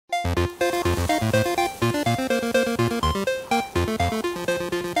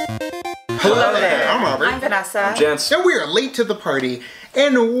Vanessa. I'm Chance. So we are late to the party,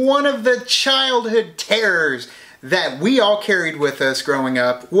 and one of the childhood terrors that we all carried with us growing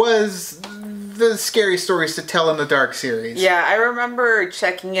up was the Scary Stories to Tell in the Dark series. Yeah, I remember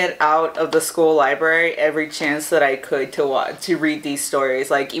checking it out of the school library every chance that I could to read these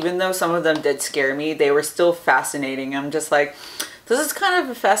stories. Like, even though some of them did scare me, they were still fascinating. I'm just like, this is kind of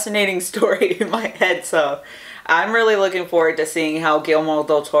a fascinating story in my head, so I'm really looking forward to seeing how Guillermo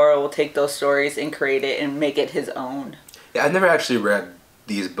del Toro will take those stories and create it and make it his own. Yeah, I've never actually read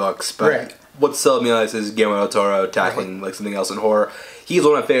these books, but Right. what sold me on this is Guillermo del Toro tackling like something else in horror. He's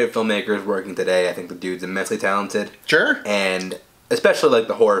one of my favorite filmmakers working today. I think the dude's immensely talented. Sure. And especially like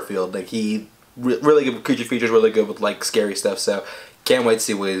the horror field, like he really good with creature features, really good with like scary stuff. So can't wait to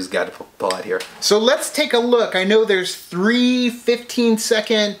see what he's got to pull out here. So let's take a look. I know there's 3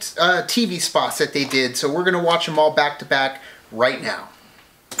 15-second TV spots that they did, so we're going to watch them all back to back right now.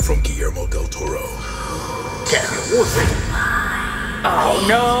 From Guillermo del Toro. Academy Award winning. Oh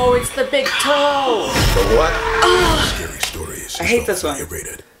no, it's the big toe! The what? Scary Stories. I hate this one.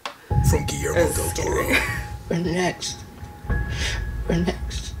 Rated. From Guillermo It's del Toro. scary. We're next. We're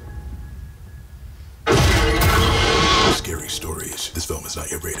next. Scary Stories. This film is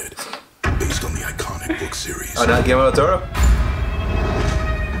not yet rated. Based on the iconic book series. Oh, not Guillermo del Toro?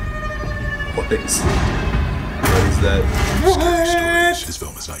 What is that? Scary Stories. This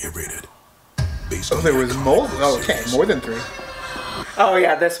film is not yet rated. Based Oh, on there the was iconic more. book Oh, okay, series. more than 3. Oh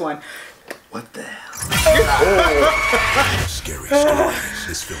yeah, this one. What the hell? Scary Stories.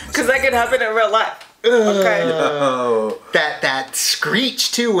 This film is Because not that could yet happen in real life. Okay. Oh. That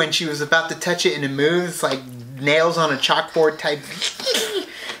screech too when she was about to touch it and it moves like nails on a chalkboard type.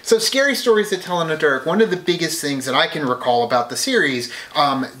 So Scary Stories to Tell in the Dark, one of the biggest things that I can recall about the series,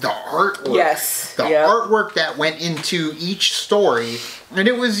 the artwork. Yes, The yeah. artwork that went into each story, and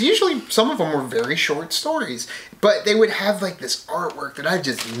it was usually, some of them were very short stories, but they would have like this artwork that I've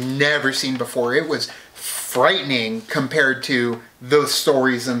just never seen before. It was frightening compared to those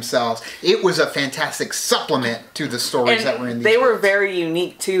stories themselves. It was a fantastic supplement to the stories that were in these they were books. very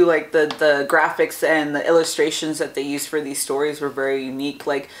unique too. Like the graphics and the illustrations that they used for these stories were very unique.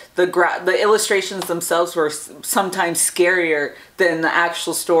 Like the illustrations themselves were sometimes scarier than the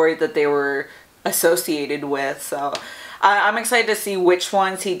actual story that they were associated with. So I'm excited to see which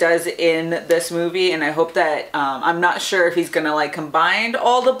ones he does in this movie, and I hope that I'm not sure if he's gonna like combine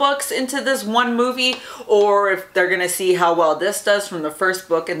all the books into this one movie, or if they're gonna see how well this does from the first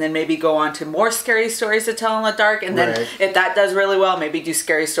book, and then maybe go on to more Scary Stories to Tell in the Dark, and then Right. if that does really well, maybe do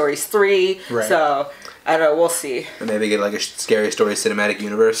Scary Stories 3. Right. So I don't know, we'll see. And maybe get like a Scary Story cinematic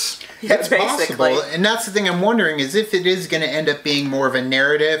universe. It's basically. possible, and that's the thing I'm wondering is if it is going to end up being more of a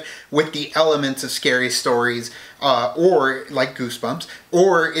narrative with the elements of Scary Stories, or like Goosebumps,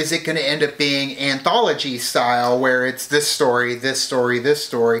 or is it going to end up being anthology style where it's this story, this story, this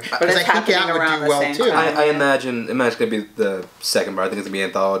story? But Because it's I think that happening would around do the well same too. time. I imagine it's going to be the second part. I think it's going to be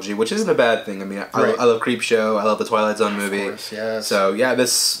anthology, which isn't a bad thing. I mean, Right. I love Creepshow. I love the Twilight Zone movie. course, yes. So yeah,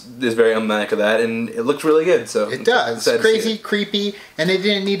 this is very emblematic of that, and it looked really good. So It does. excited to see Crazy, it. creepy, and they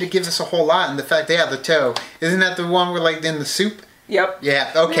didn't need to give us a whole lot. And the fact, yeah, the toe. Isn't that the one where like in the soup? Yep.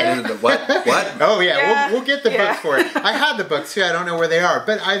 Yeah, okay. And the what? What? Oh yeah, Yeah, we'll get the yeah. book for it. I had the books too, I don't know where they are.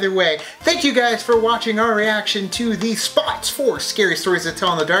 But either way, thank you guys for watching our reaction to the spots for Scary Stories to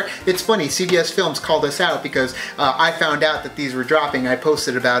Tell in the Dark. It's funny, CBS Films called us out because I found out that these were dropping. I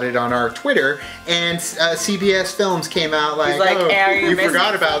posted about it on our Twitter, and CBS Films came out like, like, oh, "Are you you missing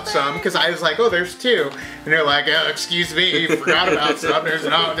forgot about something?" some, because I was like, oh, there's 2. And they're like, oh, excuse me, you forgot about some. There's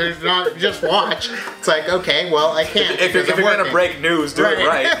not, just watch. It's like, okay, well, I can't. If because you're I'm going to working. break news, do it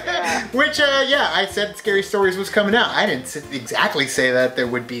right. Which, yeah, I said Scary Stories was coming out. I didn't exactly say that there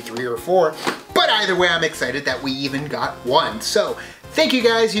would be 3 or 4, but either way, I'm excited that we even got 1. So, thank you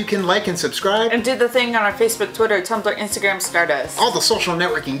guys. You can like and subscribe. And do the thing on our Facebook, Twitter, Tumblr, Instagram, Stardust. All the social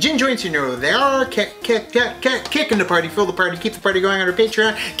networking gin joints, you know they are. Kicking the party, fill the party, keep the party going on our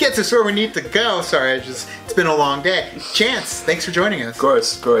Patreon. Gets us where we need to go. Sorry, it's been a long day. Chance, thanks for joining us. Of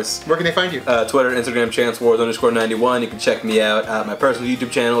course. Where can they find you? Twitter, Instagram, ChanceWars_91. You can check me out at my personal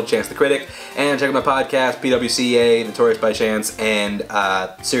YouTube channel, Chance the Critic, and check out my podcast, PWCA, Notorious by Chance, and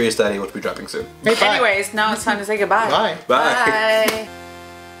Serious Study, which will be dropping soon. Hey, bye. Anyways, now it's time to say goodbye. Bye. Bye. Bye.